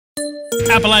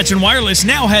Appalachian Wireless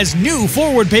now has new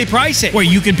forward pay pricing, where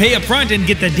you can pay up front and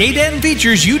get the data and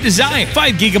features you desire.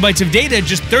 5 gigabytes of data,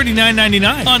 just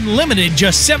 $39.99. Unlimited,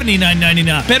 just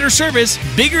 $79.99. Better service,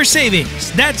 bigger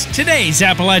savings. That's today's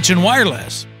Appalachian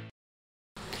Wireless.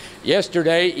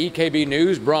 Yesterday, EKB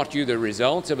News brought you the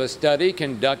results of a study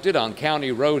conducted on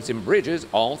county roads and bridges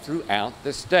all throughout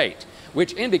the state,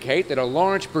 which indicate that a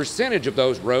large percentage of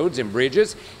those roads and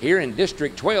bridges here in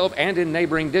District 12 and in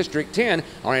neighboring District 10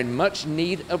 are in much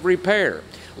need of repair.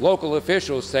 Local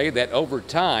officials say that over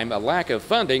time, a lack of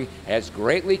funding has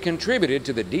greatly contributed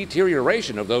to the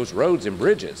deterioration of those roads and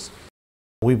bridges.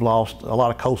 We've lost a lot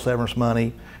of coal severance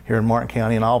money here in Martin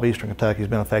County, and all of Eastern Kentucky has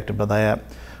been affected by that.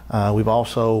 We've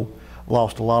also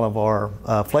lost a lot of our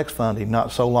flex funding.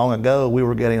 Not so long ago, we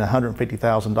were getting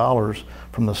 $150,000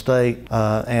 from the state.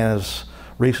 As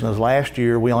recent as last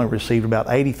year, we only received about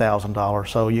 $80,000.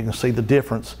 So you can see the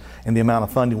difference in the amount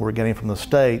of funding we're getting from the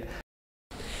state.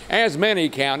 As many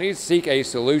counties seek a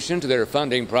solution to their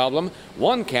funding problem,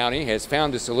 one county has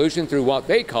found a solution through what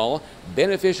they call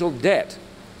beneficial debt.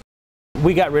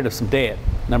 We got rid of some debt,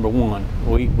 number one.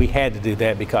 We had to do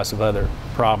that because of other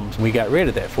problems. We got rid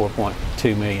of that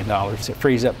 $4.2 million. It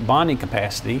frees up bonding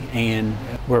capacity, and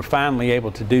we're finally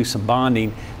able to do some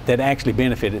bonding that actually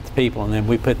benefited the people, and then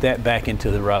we put that back into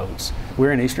the roads.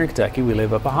 We're in Eastern Kentucky. We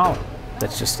live up a holler.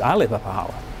 I live up a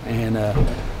holler. And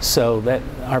so that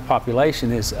our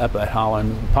population is up at holler.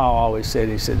 And Paul always said,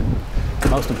 the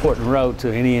most important road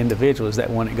to any individual is that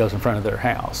one that goes in front of their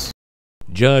house.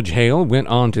 Judge Hale went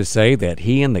on to say that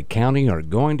he and the county are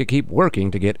going to keep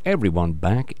working to get everyone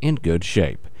back in good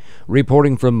shape.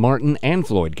 Reporting from Martin and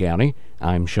Floyd County,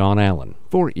 I'm Shawn Allen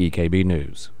for EKB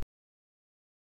News.